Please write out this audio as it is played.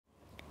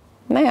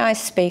May I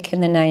speak in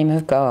the name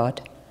of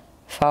God,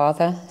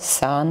 Father,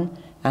 Son,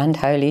 and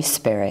Holy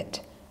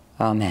Spirit.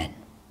 Amen.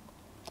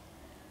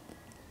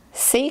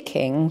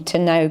 Seeking to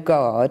know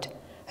God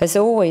has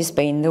always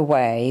been the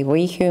way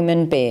we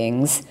human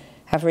beings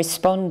have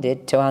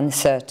responded to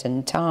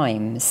uncertain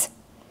times.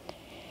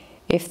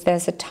 If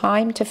there's a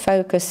time to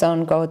focus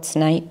on God's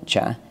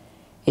nature,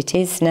 it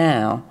is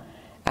now,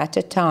 at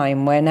a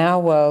time when our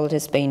world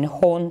has been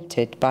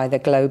haunted by the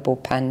global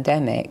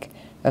pandemic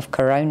of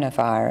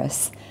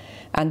coronavirus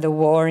and the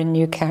war in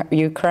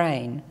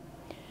Ukraine.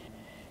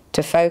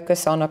 To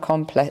focus on a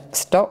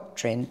complex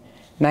doctrine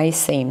may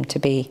seem to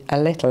be a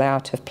little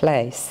out of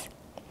place.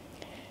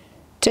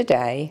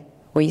 Today,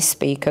 we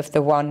speak of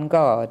the one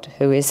God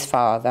who is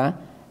Father,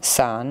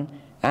 Son,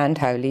 and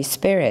Holy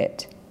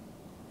Spirit.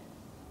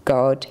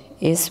 God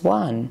is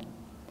one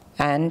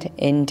and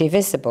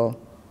indivisible.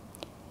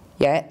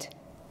 Yet,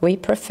 we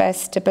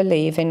profess to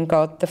believe in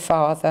God the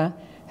Father,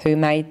 who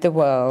made the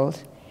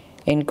world,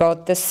 in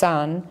God the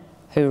Son,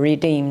 who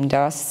redeemed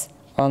us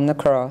on the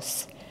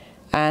cross,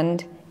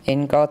 and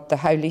in God the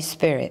Holy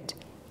Spirit,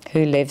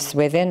 who lives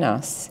within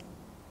us.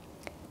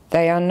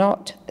 They are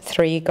not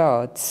three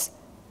gods,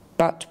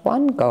 but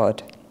one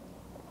God.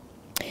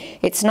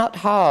 It's not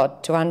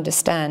hard to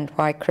understand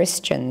why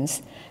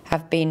Christians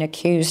have been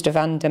accused of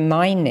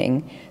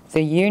undermining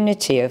the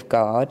unity of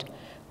God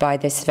by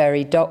this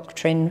very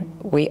doctrine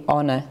we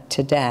honour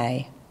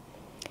today.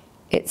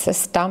 It's a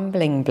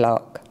stumbling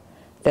block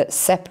that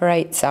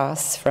separates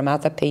us from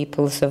other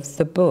peoples of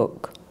the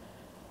book.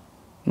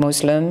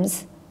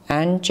 Muslims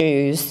and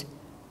Jews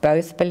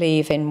both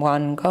believe in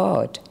one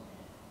God,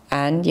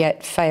 and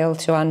yet fail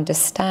to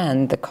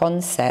understand the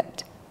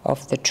concept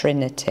of the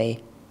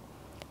Trinity.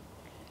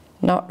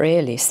 Not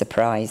really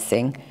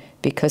surprising,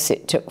 because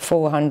it took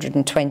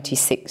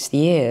 426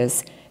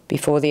 years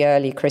before the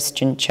early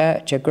Christian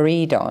church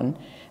agreed on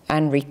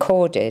and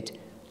recorded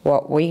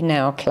what we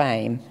now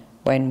claim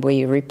when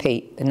we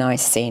repeat the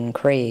Nicene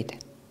Creed.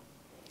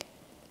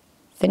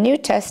 The New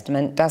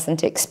Testament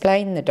doesn't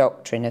explain the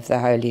doctrine of the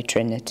Holy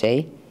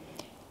Trinity,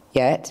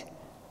 yet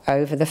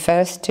over the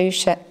first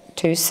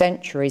two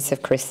centuries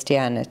of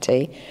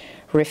Christianity,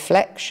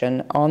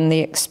 reflection on the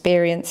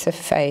experience of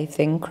faith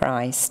in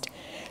Christ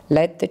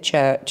led the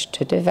church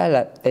to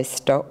develop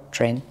this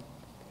doctrine.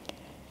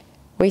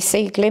 We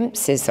see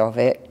glimpses of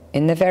it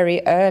in the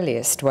very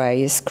earliest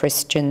ways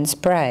Christians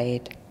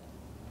prayed.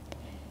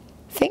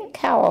 Think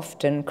how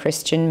often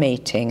Christian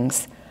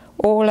meetings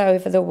all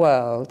over the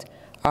world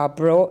are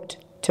brought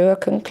to a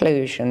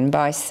conclusion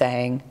by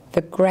saying the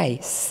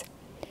grace.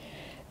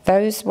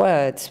 Those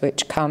words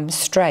which come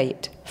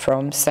straight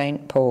from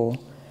St.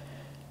 Paul.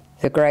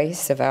 The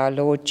grace of our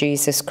Lord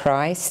Jesus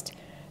Christ,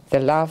 the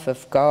love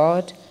of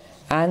God,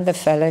 and the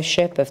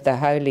fellowship of the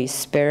Holy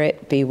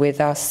Spirit be with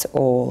us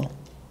all.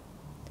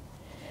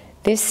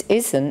 This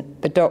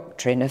isn't the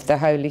doctrine of the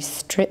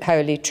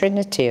Holy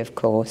Trinity, of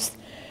course,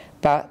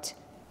 but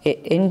it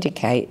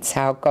indicates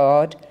how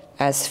God,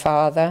 as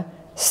Father,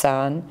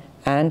 Son,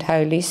 and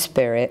Holy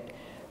Spirit,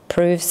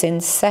 proves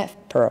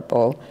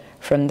inseparable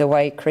from the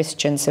way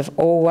Christians have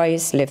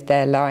always lived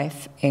their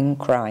life in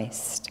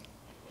Christ.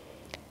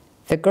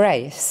 The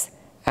grace,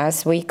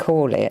 as we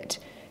call it,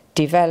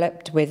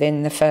 developed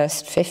within the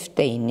first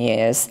 15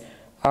 years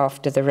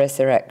after the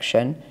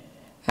resurrection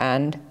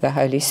and the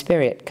Holy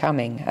Spirit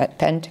coming at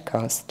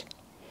Pentecost.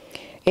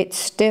 It's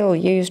still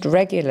used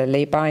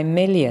regularly by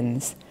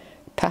millions,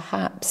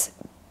 perhaps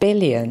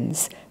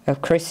billions,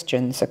 of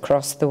Christians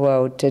across the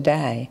world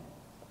today.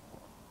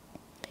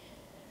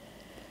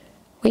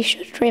 We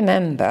should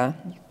remember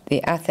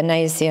the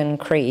Athanasian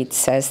Creed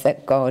says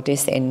that God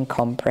is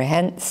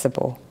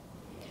incomprehensible.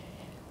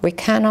 We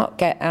cannot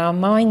get our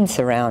minds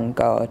around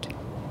God.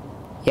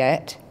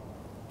 Yet,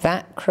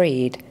 that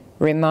creed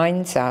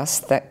reminds us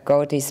that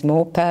God is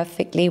more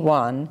perfectly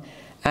one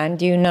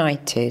and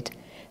united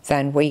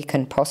than we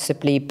can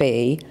possibly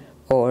be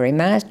or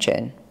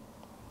imagine.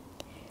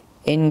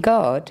 In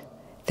God,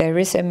 there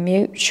is a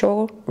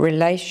mutual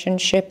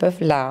relationship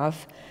of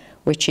love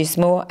which is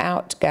more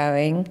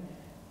outgoing,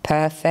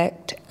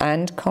 perfect,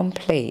 and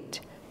complete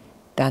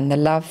than the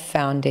love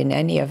found in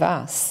any of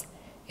us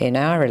in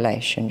our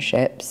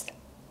relationships.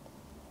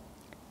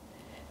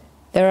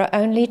 There are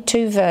only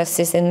 2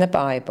 verses in the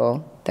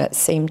Bible that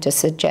seem to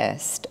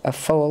suggest a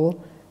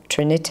full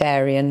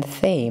Trinitarian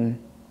theme.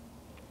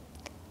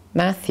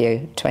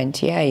 Matthew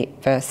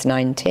 28, verse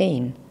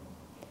 19.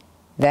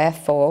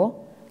 Therefore,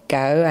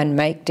 go and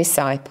make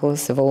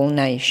disciples of all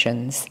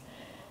nations,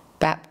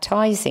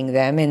 baptizing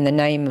them in the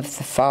name of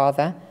the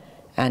Father,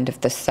 and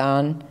of the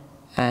Son,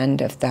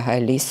 and of the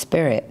Holy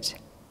Spirit.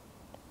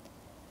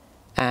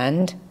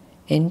 And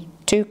in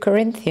 2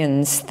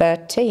 Corinthians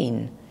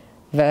 13,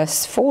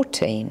 verse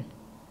 14,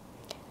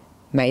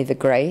 may the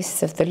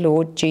grace of the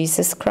Lord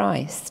Jesus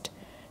Christ,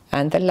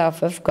 and the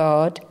love of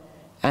God,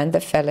 and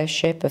the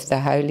fellowship of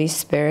the Holy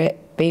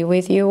Spirit be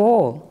with you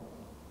all.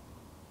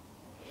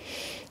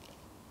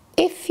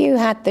 If you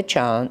had the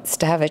chance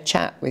to have a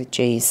chat with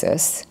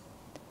Jesus,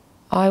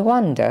 I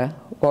wonder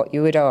what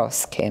you would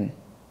ask him.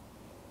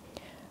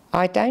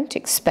 I don't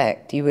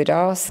expect you would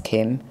ask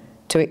him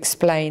to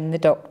explain the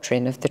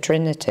doctrine of the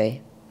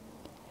Trinity.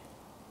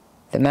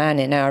 The man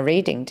in our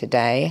reading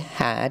today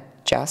had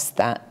just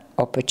that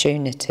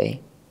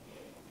opportunity.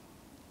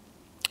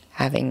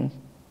 Having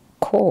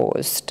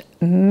caused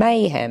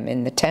mayhem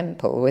in the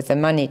temple with the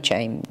money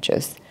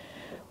changers,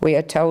 we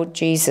are told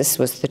Jesus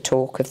was the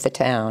talk of the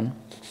town.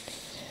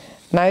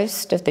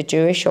 Most of the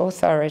Jewish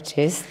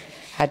authorities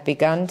had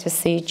begun to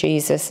see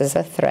Jesus as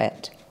a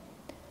threat,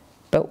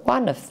 but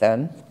one of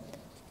them,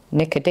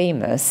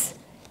 Nicodemus,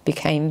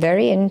 became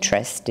very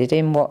interested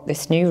in what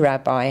this new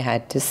rabbi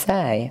had to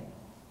say.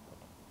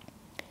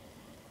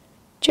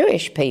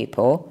 Jewish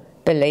people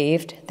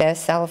believed their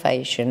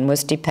salvation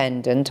was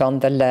dependent on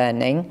the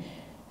learning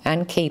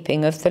and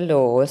keeping of the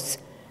laws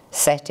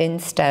set in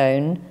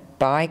stone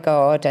by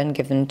God and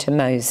given to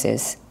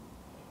Moses.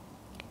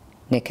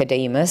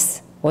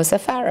 Nicodemus was a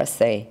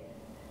Pharisee,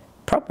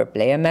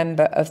 probably a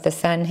member of the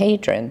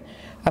Sanhedrin,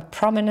 a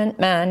prominent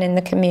man in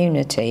the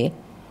community,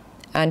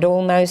 and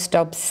almost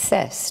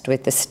obsessed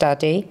with the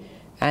study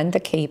and the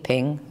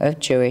keeping of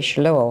Jewish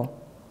law.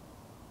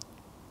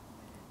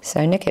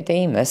 So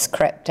Nicodemus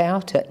crept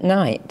out at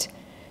night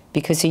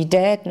because he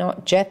dared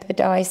not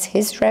jeopardize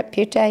his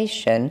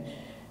reputation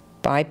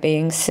by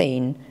being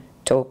seen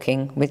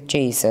talking with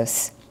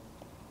Jesus.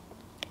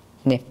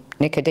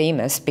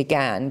 Nicodemus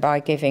began by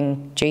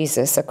giving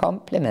Jesus a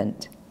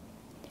compliment.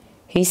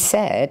 He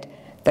said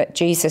that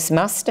Jesus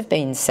must have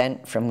been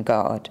sent from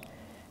God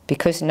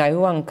because no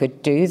one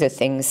could do the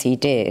things he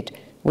did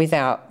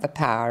without the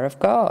power of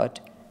God,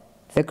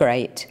 the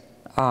great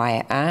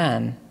I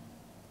Am.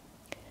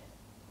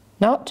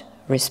 Not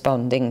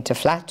responding to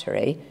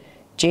flattery,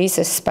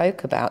 Jesus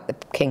spoke about the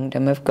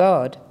kingdom of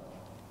God.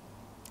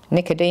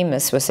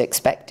 Nicodemus was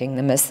expecting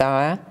the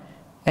Messiah,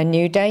 a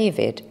new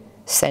David,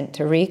 sent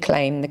to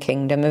reclaim the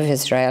kingdom of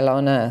Israel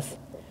on earth.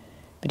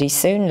 But he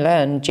soon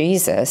learned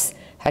Jesus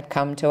had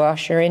come to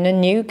usher in a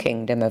new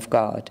kingdom of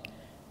God,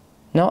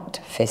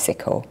 not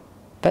physical,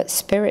 but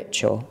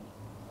spiritual.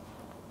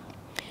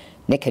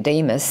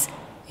 Nicodemus,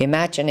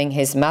 imagining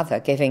his mother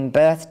giving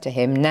birth to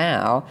him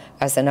now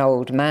as an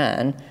old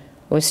man,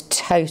 was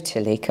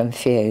totally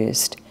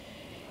confused.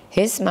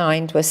 His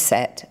mind was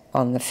set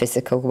on the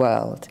physical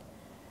world,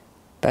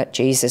 but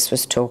Jesus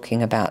was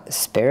talking about the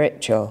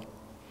spiritual.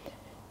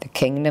 The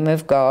kingdom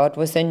of God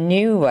was a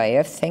new way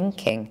of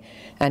thinking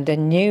and a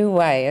new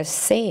way of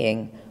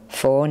seeing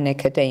for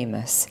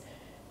Nicodemus.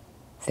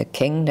 The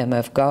kingdom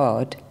of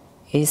God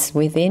is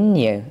within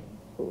you.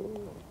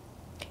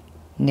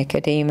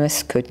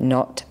 Nicodemus could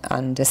not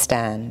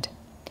understand.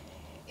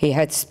 He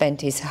had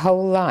spent his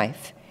whole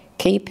life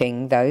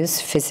keeping those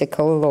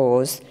physical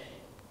laws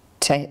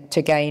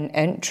to gain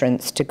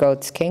entrance to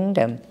God's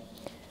kingdom.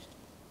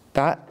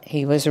 But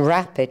he was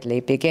rapidly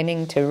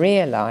beginning to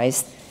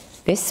realize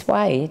this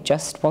way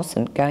just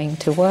wasn't going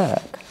to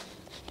work.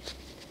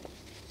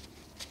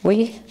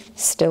 We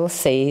still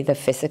see the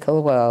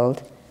physical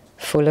world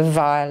full of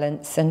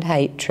violence and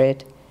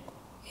hatred,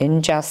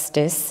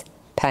 injustice,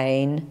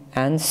 pain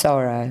and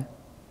sorrow.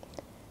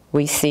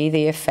 We see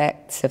the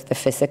effects of the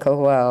physical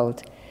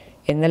world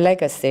in the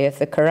legacy of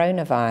the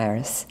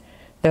coronavirus,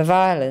 the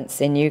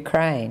violence in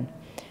Ukraine,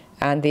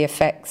 and the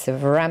effects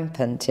of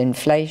rampant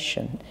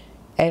inflation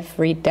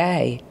every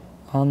day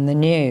on the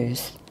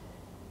news.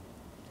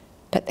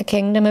 But the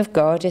kingdom of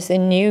God is a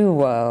new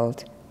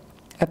world,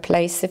 a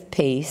place of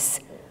peace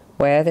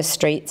where the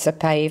streets are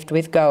paved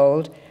with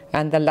gold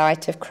and the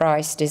light of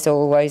Christ is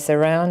always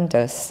around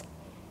us.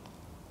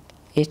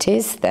 It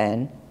is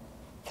then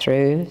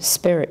through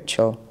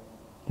spiritual,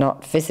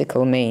 not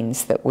physical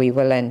means that we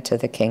will enter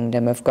the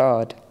kingdom of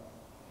God.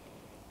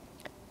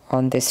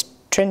 On this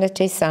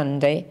Trinity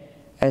Sunday,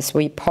 as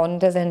we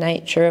ponder the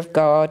nature of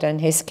God and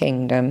his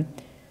kingdom,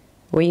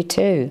 we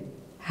too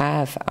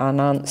have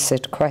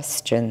unanswered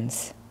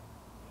questions.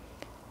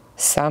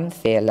 Some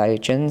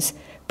theologians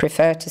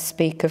prefer to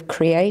speak of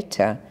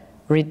Creator,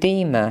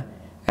 Redeemer,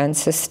 and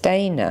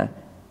Sustainer,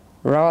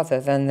 rather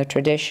than the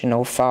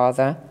traditional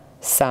Father,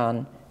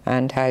 Son,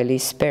 and Holy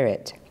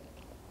Spirit.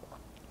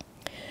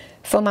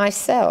 For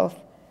myself,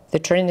 the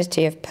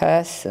Trinity of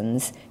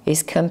persons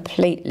is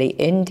completely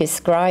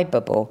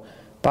indescribable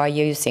by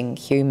using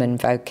human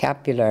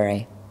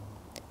vocabulary.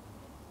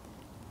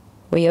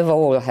 We have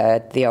all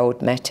heard the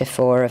old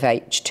metaphor of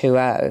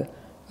H2O,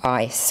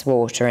 ice,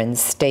 water and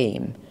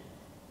steam,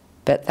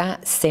 but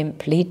that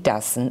simply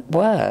doesn't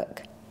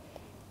work.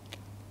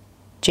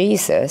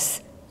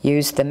 Jesus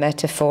used the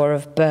metaphor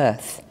of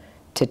birth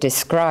to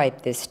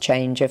describe this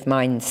change of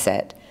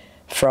mindset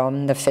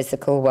from the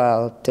physical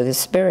world to the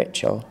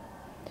spiritual.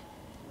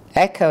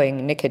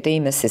 Echoing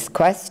Nicodemus's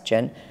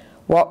question,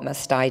 what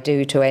must I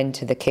do to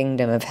enter the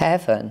kingdom of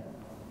heaven?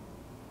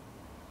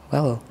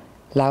 Well,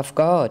 love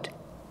God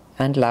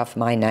and love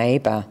my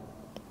neighbour.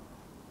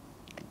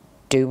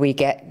 Do we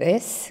get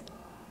this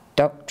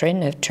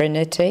doctrine of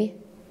Trinity?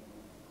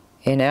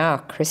 In our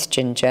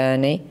Christian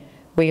journey,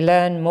 we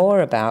learn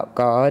more about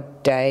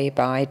God day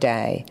by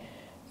day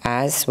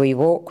as we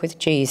walk with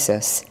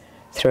Jesus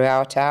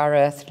throughout our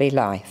earthly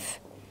life.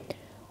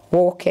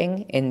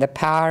 walking in the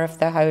power of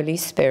the Holy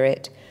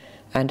Spirit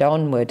and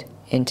onward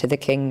into the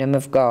kingdom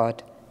of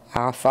God,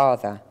 our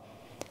Father,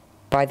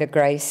 by the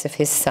grace of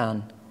his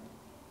Son,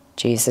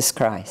 Jesus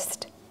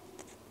Christ.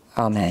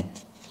 Amen.